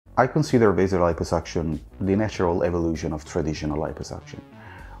I consider Vaser liposuction the natural evolution of traditional liposuction.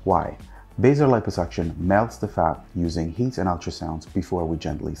 Why? Vaser liposuction melts the fat using heat and ultrasounds before we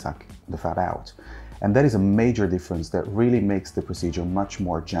gently suck the fat out. And that is a major difference that really makes the procedure much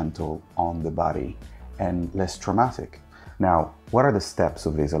more gentle on the body and less traumatic. Now, what are the steps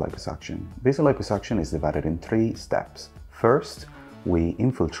of Vaser liposuction? Vaser liposuction is divided in 3 steps. First, we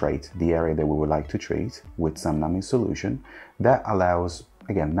infiltrate the area that we would like to treat with some numbing solution. That allows,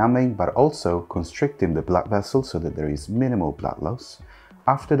 again, numbing, but also constricting the blood vessels so that there is minimal blood loss.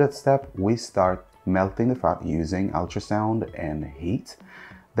 After that step, we start melting the fat using ultrasound and heat.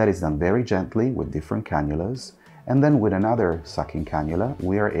 That is done very gently with different cannulas. And then with another sucking cannula,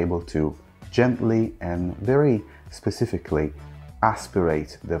 we are able to gently and very specifically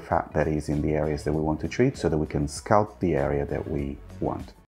aspirate the fat that is in the areas that we want to treat so that we can sculpt the area that we want.